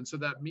solved. And so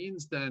that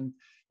means then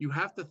you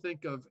have to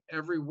think of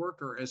every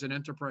worker as an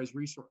enterprise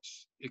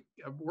resource.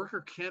 A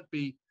worker can't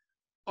be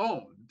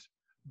owned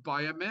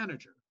by a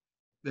manager.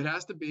 It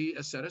has to be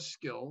a set of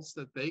skills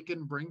that they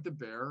can bring to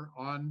bear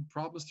on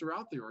problems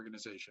throughout the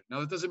organization.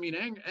 Now, that doesn't mean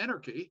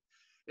anarchy.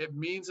 It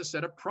means a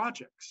set of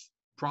projects,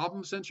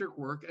 problem-centric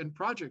work and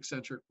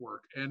project-centric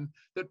work, and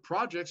that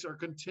projects are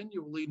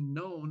continually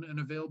known and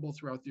available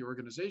throughout the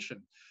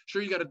organization.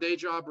 Sure, you got a day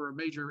job or a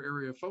major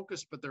area of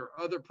focus, but there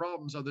are other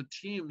problems, other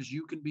teams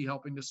you can be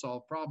helping to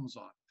solve problems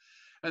on.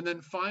 And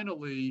then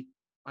finally,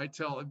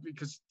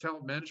 because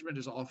talent management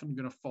is often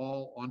going to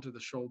fall onto the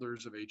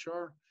shoulders of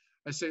HR,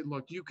 I say,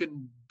 look, you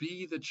can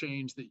be the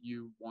change that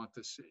you want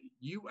to see.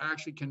 You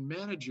actually can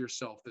manage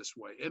yourself this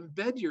way,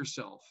 embed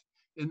yourself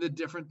in the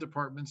different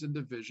departments and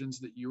divisions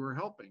that you are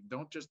helping.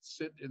 Don't just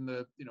sit in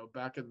the,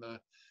 back in the,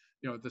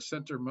 the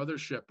center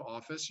mothership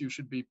office. You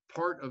should be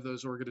part of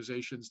those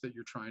organizations that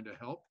you're trying to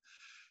help.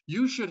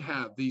 You should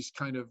have these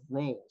kind of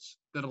roles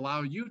that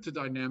allow you to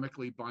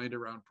dynamically bind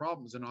around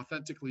problems and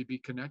authentically be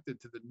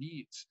connected to the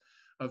needs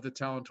of the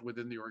talent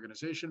within the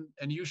organization.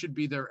 And you should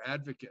be their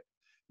advocate.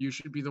 You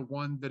should be the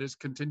one that is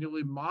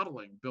continually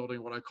modeling,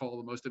 building what I call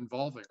the most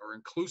involving or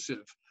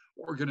inclusive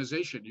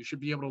organization. You should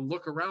be able to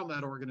look around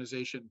that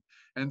organization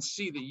and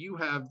see that you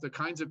have the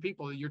kinds of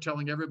people that you're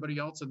telling everybody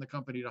else in the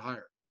company to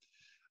hire.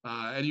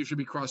 And you should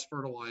be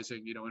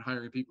cross-fertilizing, and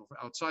hiring people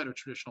outside of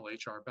traditional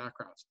HR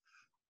backgrounds.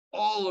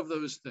 All of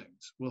those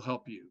things will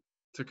help you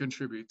to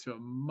contribute to a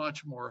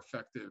much more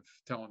effective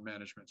talent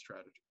management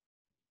strategy.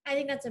 I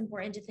think that's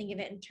important to think of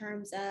it in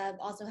terms of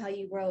also how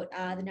you wrote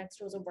the next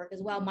rules of work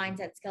as well,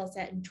 mindset, skill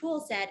set, and tool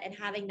set, and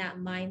having that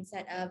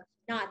mindset of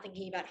not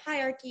thinking about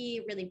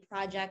hierarchy, really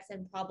projects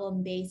and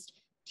problem-based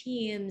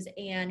teams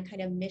and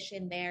kind of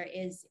mission there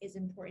is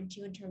important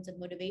too in terms of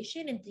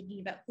motivation and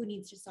thinking about who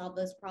needs to solve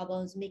those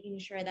problems, making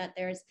sure that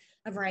there's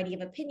a variety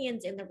of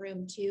opinions in the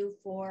room too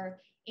for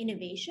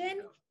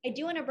innovation. I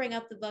do want to bring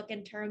up the book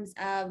in terms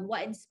of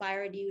what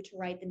inspired you to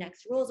write the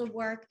next rules of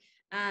work.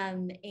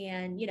 And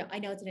I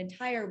know it's an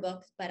entire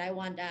book, but I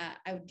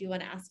do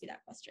want to ask you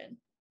that question.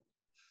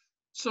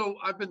 So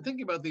I've been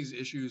thinking about these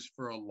issues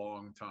for a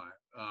long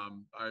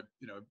time. I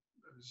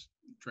was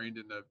trained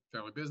in the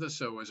family business,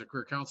 so as a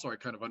career counselor, I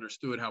kind of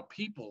understood how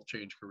people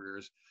change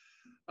careers.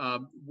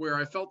 Where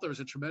I felt there was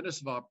a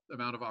tremendous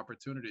amount of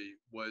opportunity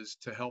was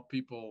to help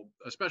people,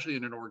 especially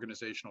in an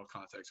organizational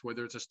context,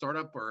 whether it's a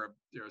startup or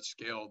a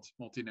scaled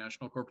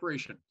multinational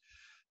corporation,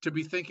 to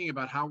be thinking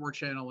about how we're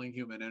channeling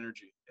human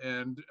energy.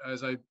 And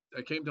as I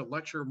came to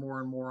lecture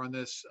more and more on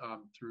this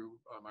through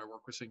my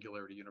work with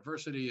Singularity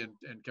University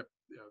and kept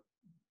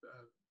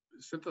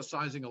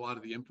synthesizing a lot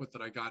of the input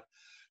that I got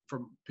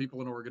from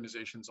people and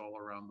organizations all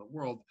around the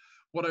world,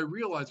 what I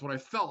realized, what I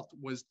felt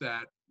was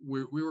that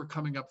we were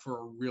coming up for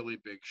a really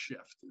big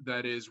shift.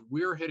 That is,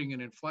 we're hitting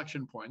an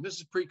inflection point. This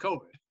is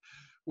pre-COVID,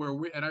 where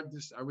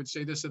I would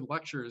say this in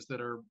lectures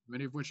that are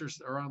many of which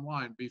are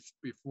online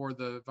before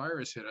the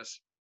virus hit us,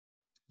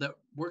 that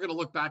we're going to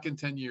look back in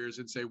 10 years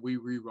and say we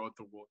rewrote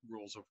the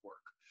rules of work.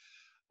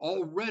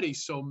 Already,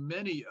 so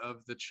many of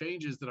the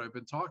changes that I've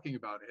been talking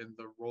about in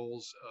the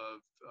roles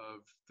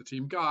of the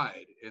team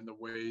guide, in the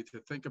way to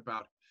think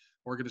about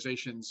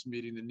organizations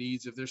meeting the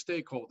needs of their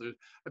stakeholders.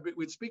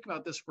 We'd speak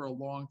about this for a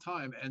long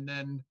time, and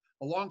then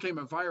along came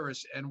a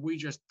virus, and we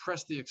just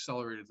pressed the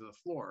accelerator to the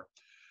floor.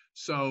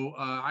 So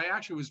I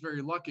actually was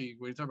very lucky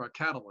when you talk about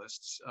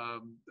catalysts.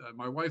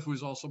 My wife,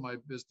 who's also my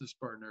business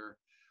partner,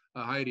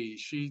 Heidi,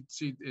 she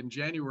in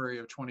January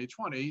of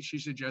 2020, she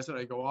suggested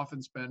I go off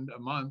and spend a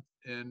month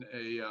in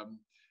an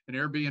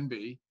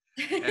Airbnb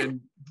and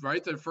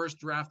write the first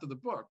draft of the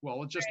book.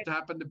 Well, it just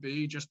happened to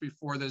be just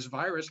before this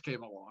virus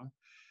came along,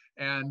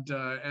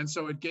 and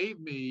so it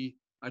gave me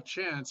a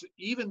chance,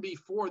 even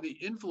before the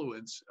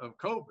influence of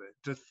COVID,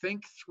 to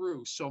think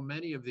through so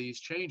many of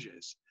these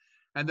changes.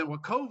 And then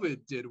what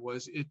COVID did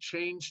was it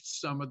changed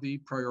some of the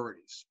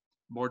priorities.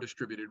 More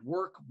distributed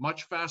work,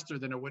 much faster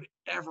than it would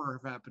ever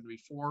have happened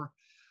before,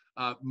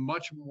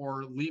 much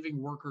more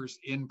leaving workers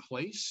in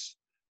place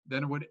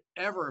than it would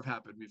ever have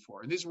happened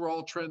before. And these were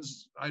all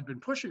trends I'd been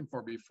pushing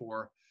for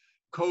before.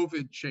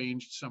 COVID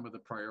changed some of the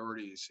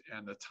priorities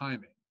and the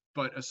timing.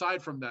 But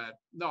aside from that,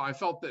 no, I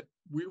felt that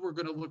we were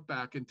going to look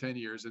back in 10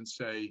 years and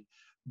say,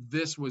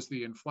 this was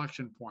the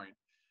inflection point.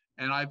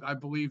 And I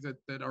believe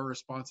that our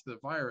response to the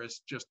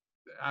virus just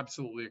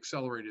absolutely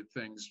accelerated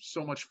things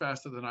so much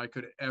faster than I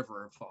could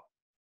ever have thought.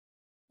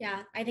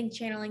 Yeah, I think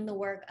channeling the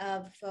work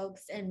of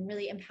folks and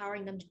really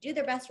empowering them to do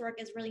their best work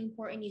is really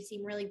important. You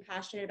seem really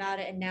passionate about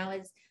it, and now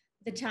is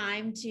the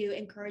time to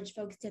encourage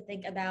folks to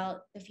think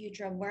about the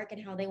future of work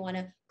and how they want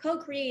to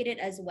co-create it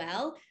as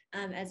well,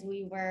 as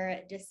we were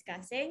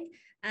discussing.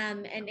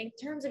 And in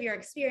terms of your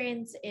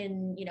experience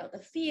in the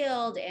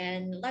field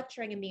and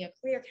lecturing and being a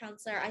career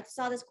counselor, I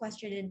saw this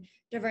question in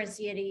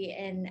diversity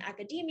in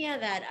academia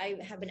that I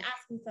have been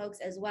asking folks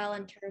as well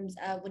in terms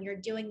of when you're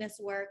doing this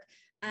work.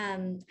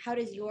 How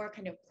does your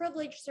kind of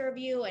privilege serve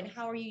you, and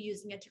how are you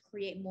using it to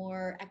create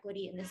more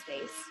equity in the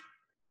space?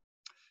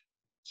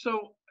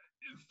 So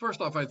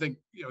first off, I think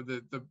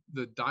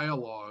the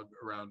dialogue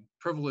around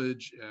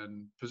privilege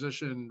and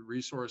position,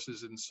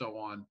 resources, and so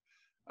on.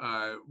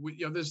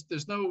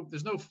 There's no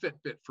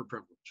Fitbit for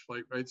privilege,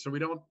 right? So we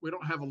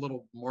don't have a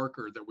little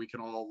marker that we can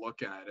all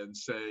look at and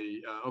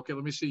say, okay,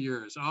 let me see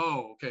yours.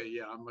 Oh, okay,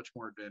 yeah, I'm much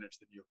more advantaged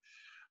than you.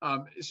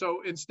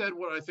 So instead,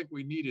 what I think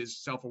we need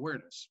is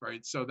self-awareness,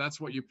 right? So that's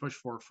what you push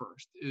for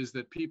first, is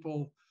that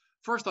people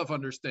first off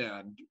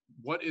understand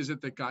what is it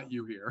that got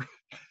you here,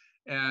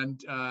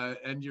 and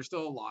you're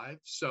still alive.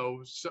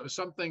 So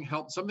something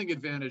helped, something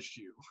advantaged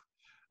you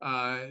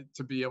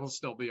to be able to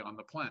still be on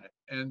the planet.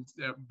 And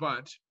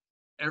but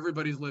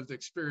everybody's lived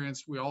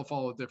experience, we all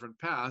follow different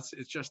paths.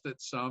 It's just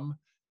that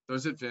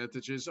those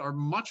advantages are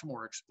much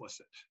more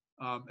explicit.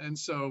 And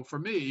so for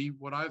me,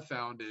 what I've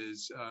found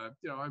is,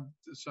 I'm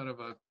the son of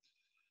a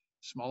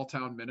small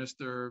town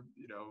minister.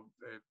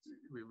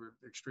 We were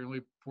extremely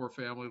poor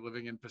family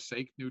living in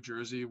Passaic, New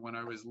Jersey when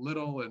I was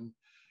little.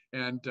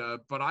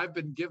 But I've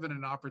been given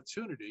an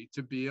opportunity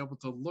to be able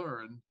to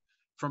learn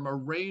from a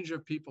range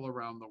of people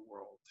around the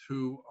world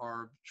who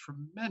are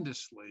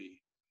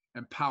tremendously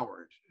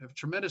empowered, have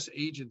tremendous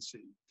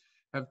agency,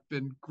 have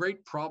been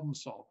great problem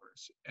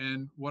solvers.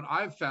 And what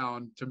I've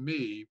found, to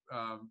me,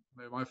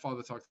 my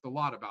father talked a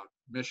lot about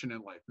mission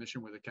in life,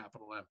 mission with a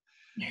capital M.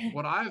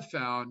 What I've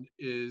found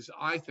is,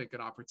 I think,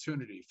 an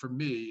opportunity for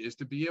me is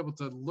to be able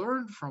to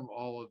learn from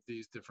all of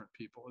these different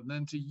people, and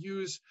then to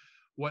use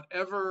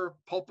whatever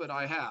pulpit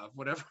I have,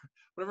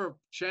 whatever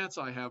chance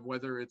I have,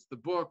 whether it's the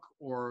book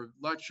or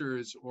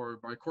lectures or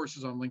my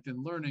courses on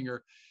LinkedIn Learning,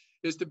 or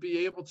is to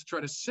be able to try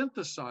to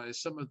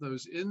synthesize some of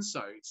those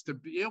insights, to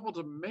be able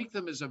to make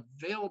them as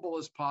available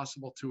as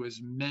possible to as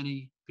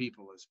many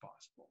people as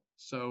possible.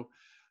 So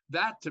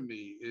that to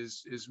me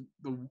is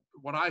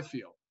what I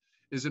feel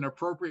is an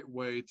appropriate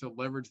way to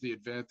leverage the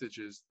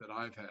advantages that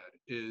I've had.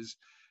 Is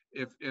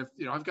if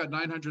I've got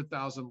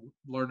 900,000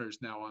 learners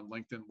now on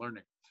LinkedIn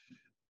Learning.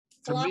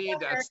 To me,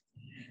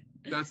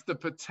 that's the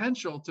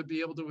potential to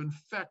be able to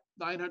infect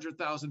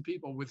 900,000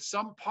 people with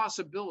some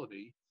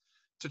possibility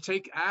to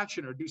take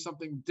action or do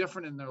something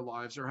different in their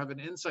lives or have an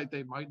insight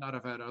they might not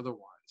have had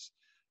otherwise.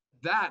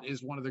 That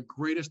is one of the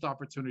greatest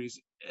opportunities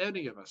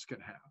any of us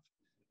can have,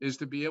 is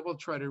to be able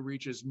to try to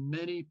reach as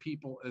many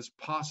people as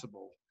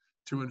possible,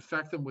 to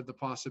infect them with the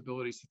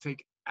possibilities to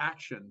take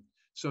action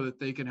so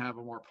that they can have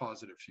a more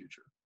positive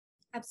future.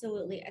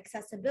 Absolutely.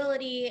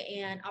 Accessibility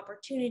and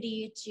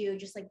opportunity to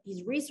just like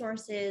these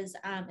resources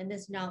and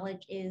this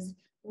knowledge is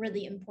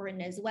really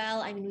important as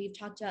well. I mean, we've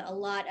talked about a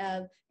lot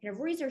of kind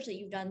of research that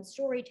you've done,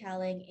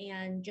 storytelling,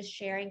 and just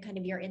sharing kind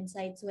of your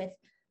insights with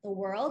the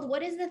world.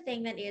 What is the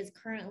thing that is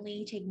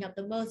currently taking up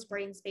the most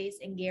brain space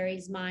in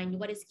Gary's mind?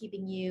 What is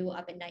keeping you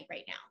up at night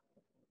right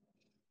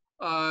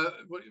now?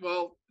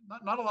 Well,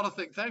 not a lot of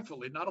things,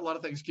 thankfully, not a lot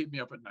of things keep me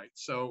up at night.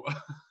 So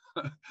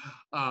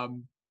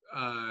I'm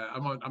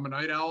a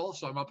night owl,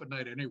 so I'm up at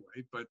night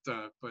anyway, but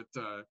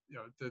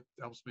that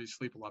helps me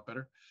sleep a lot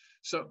better.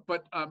 So,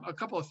 but a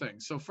couple of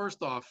things. So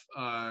first off,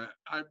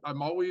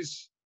 I'm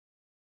always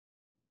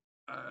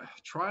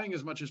trying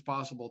as much as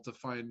possible to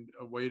find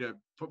a way to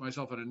put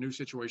myself in a new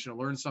situation, to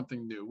learn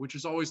something new, which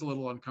is always a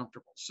little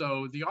uncomfortable.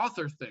 So the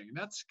author thing,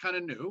 that's kind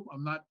of new.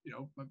 I'm not,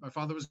 my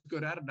father was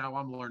good at it. Now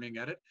I'm learning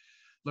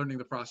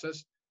the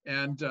process.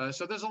 And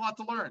so there's a lot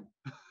to learn.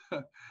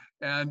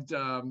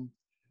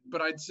 But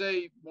I'd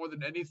say more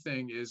than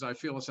anything is I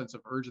feel a sense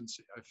of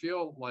urgency. I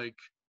feel like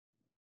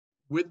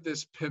with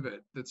this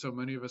pivot that so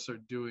many of us are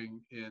doing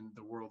in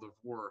the world of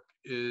work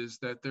is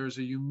that there's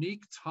a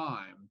unique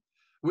time.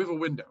 We have a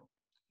window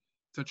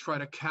to try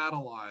to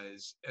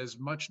catalyze as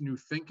much new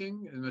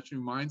thinking and much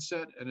new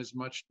mindset and as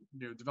much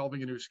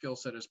developing a new skill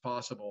set as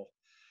possible.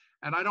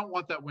 And I don't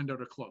want that window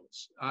to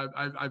close.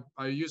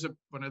 I use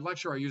when I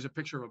lecture, I use a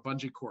picture of a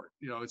bungee cord.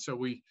 So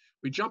we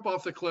jump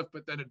off the cliff,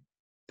 but then it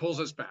pulls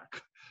us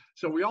back.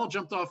 So we all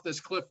jumped off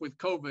this cliff with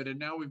COVID, and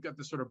now we've got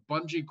this sort of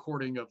bungee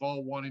cording of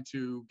all wanting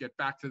to get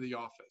back to the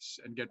office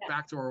and get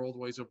back to our old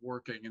ways of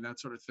working and that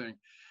sort of thing.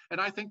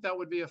 And I think that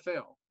would be a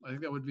fail. I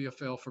think that would be a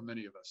fail for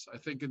many of us. I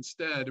think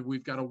instead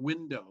we've got a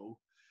window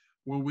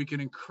where we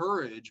can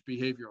encourage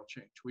behavioral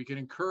change. We can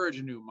encourage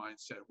a new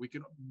mindset. We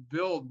can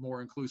build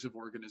more inclusive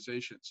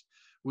organizations.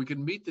 We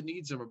can meet the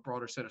needs of a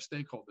broader set of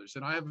stakeholders.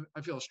 And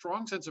I feel a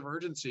strong sense of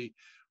urgency.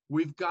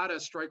 We've got to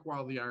strike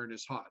while the iron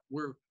is hot.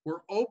 We're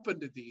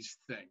open to these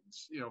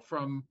things,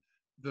 from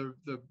the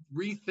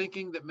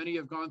rethinking that many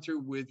have gone through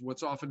with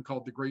what's often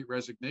called the Great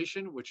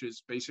Resignation, which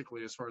is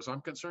basically, as far as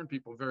I'm concerned,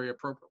 people very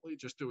appropriately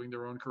just doing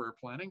their own career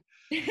planning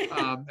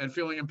and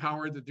feeling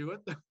empowered to do it,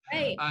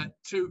 Right.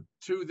 To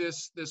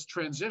this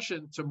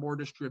transition to more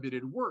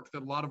distributed work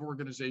that a lot of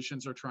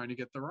organizations are trying to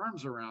get their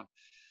arms around.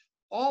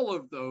 All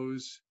of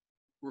those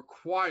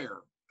require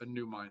a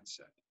new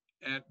mindset.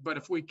 But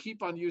if we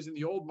keep on using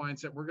the old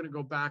mindset, we're going to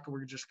go back and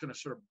we're just going to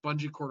sort of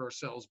bungee cord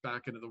ourselves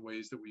back into the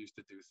ways that we used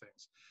to do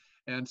things.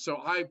 And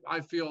so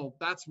I feel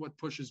that's what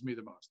pushes me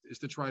the most, is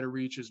to try to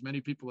reach as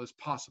many people as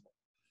possible,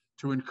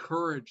 to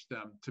encourage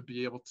them to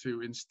be able to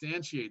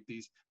instantiate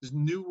these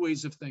new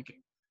ways of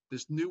thinking,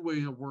 this new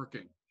way of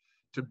working,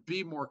 to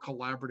be more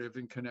collaborative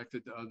and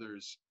connected to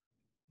others.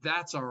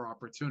 That's our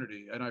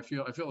opportunity. And I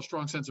feel a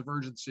strong sense of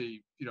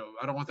urgency.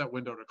 I don't want that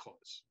window to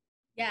close.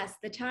 Yes,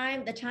 the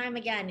time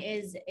again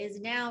is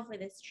now for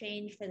this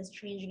change, for this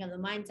changing of the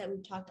mindset.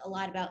 We've talked a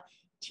lot about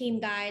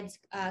team guides,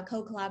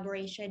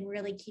 co-collaboration,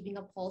 really keeping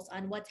a pulse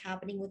on what's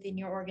happening within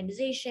your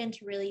organization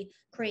to really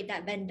create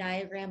that Venn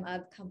diagram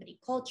of company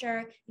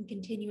culture and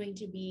continuing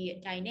to be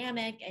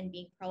dynamic and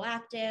being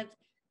proactive.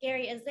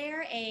 Gary, is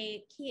there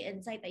a key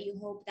insight that you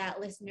hope that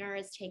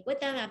listeners take with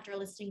them after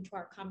listening to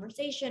our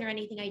conversation, or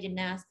anything I didn't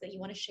ask that you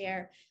want to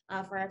share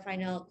for our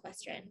final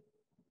question?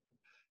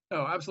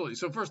 Oh, absolutely.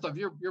 So first off,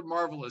 you're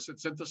marvelous at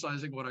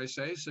synthesizing what I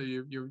say. So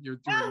you're doing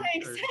an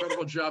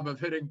incredible job of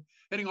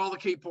hitting all the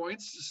key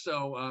points.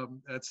 So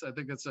I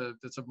think that's a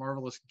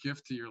marvelous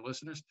gift to your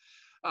listeners.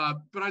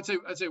 But I'd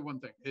say one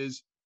thing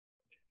is,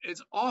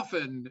 it's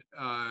often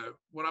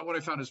what I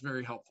found is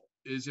very helpful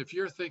is if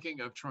you're thinking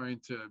of trying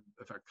to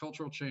affect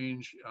cultural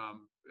change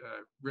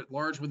writ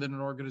large within an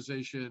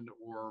organization,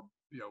 or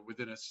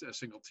within a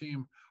single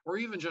team, or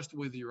even just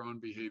with your own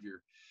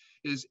behavior.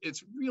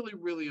 It's really,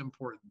 really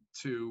important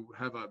to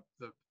have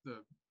the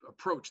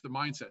approach, the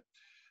mindset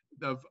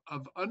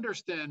of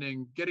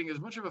understanding, getting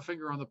as much of a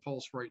finger on the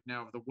pulse right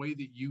now of the way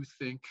that you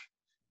think,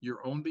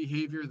 your own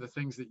behavior, the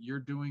things that you're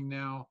doing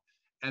now,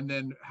 and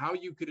then how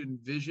you could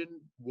envision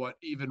what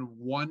even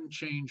one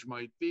change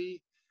might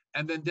be,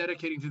 and then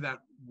dedicating to that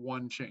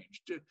one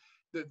change.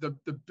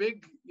 The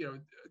big,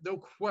 no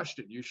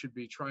question, you should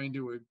be trying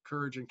to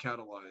encourage and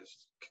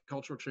catalyze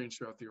cultural change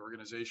throughout the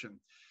organization.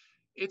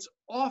 It's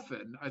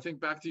often, I think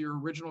back to your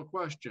original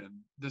question,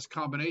 this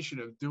combination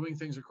of doing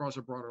things across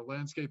a broader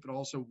landscape and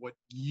also what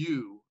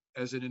you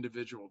as an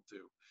individual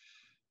do.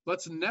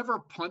 Let's never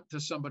punt to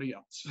somebody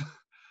else.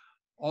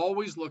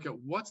 Always look at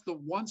what's the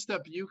one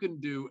step you can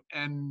do,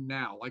 and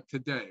now, like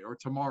today or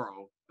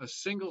tomorrow, a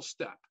single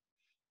step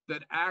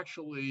that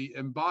actually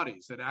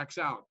embodies, that acts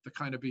out the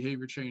kind of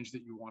behavior change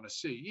that you want to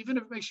see, even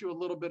if it makes you a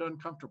little bit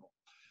uncomfortable.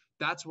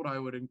 That's what I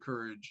would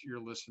encourage your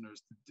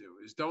listeners to do,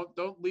 is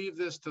don't leave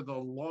this to the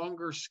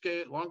longer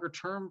scale, longer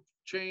term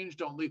change.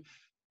 Don't leave,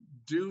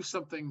 do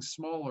something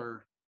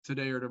smaller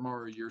today or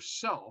tomorrow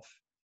yourself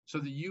so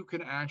that you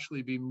can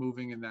actually be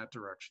moving in that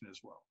direction as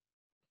well.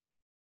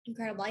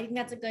 Incredible. I think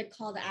that's a good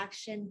call to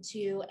action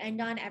to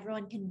end on.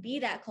 Everyone can be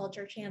that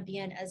culture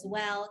champion as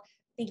well.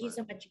 Thank you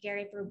so much,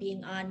 Gary, for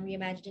being on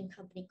Reimagining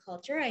Company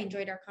Culture. I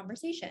enjoyed our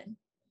conversation.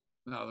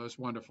 No, that was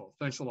wonderful.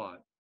 Thanks a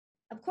lot.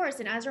 Of course,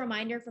 and as a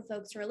reminder for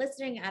folks who are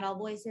listening, at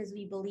AllVoices,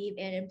 we believe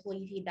in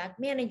employee feedback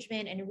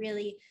management and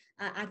really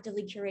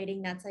actively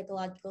curating that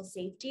psychological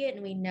safety.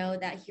 And we know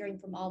that hearing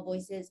from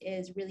AllVoices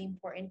is really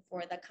important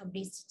for the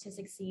companies to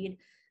succeed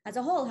as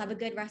a whole. Have a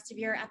good rest of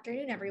your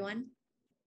afternoon, everyone.